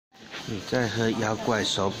你在喝妖怪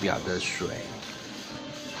手表的水，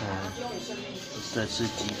这是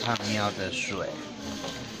鸡胖喵的水。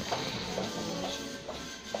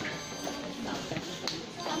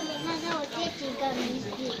那给我记几个名字？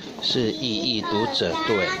是意义读者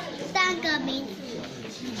队。3个名字。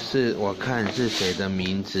是我看是谁的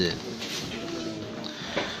名字？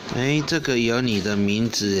这个有你的名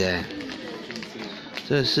字哎。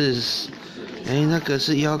这是，那个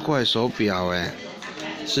是妖怪手表哎。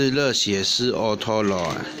是热血师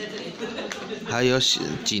OTORO， 还有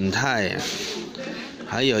景泰，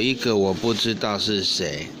还有一个我不知道是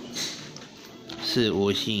谁，是吴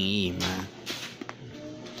信义吗？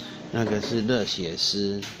那个是热血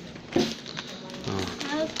师，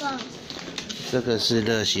这个是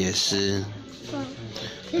热血师，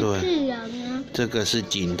对，这个是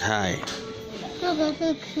景泰，这个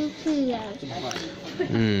是机器人，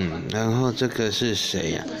然后这个是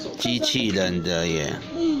谁呀？机器人的耶。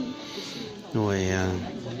对呀，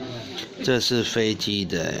这是飞机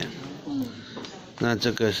的耶。那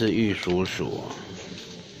这个是玉叔叔，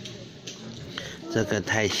这个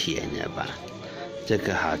太咸了吧？这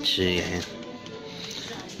个好吃耶。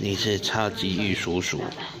你是超级玉叔叔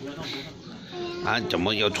啊？怎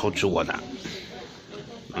么又偷吃我的？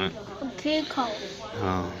我吃一口。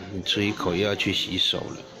你吃一口又要去洗手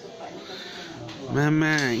了。妈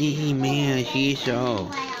妈，依依没有洗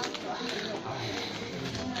手。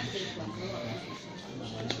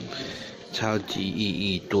超级意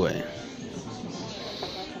义队，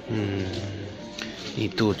你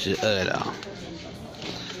肚子饿了，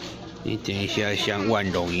你等一下像万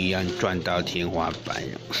荣一样转到天花板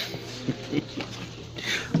了，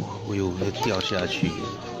我又掉下去，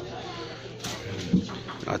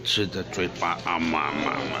吃的嘴巴妈，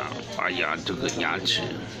哎呀，这个牙齿，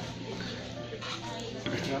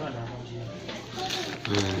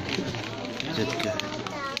这个。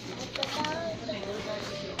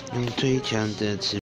最强的吃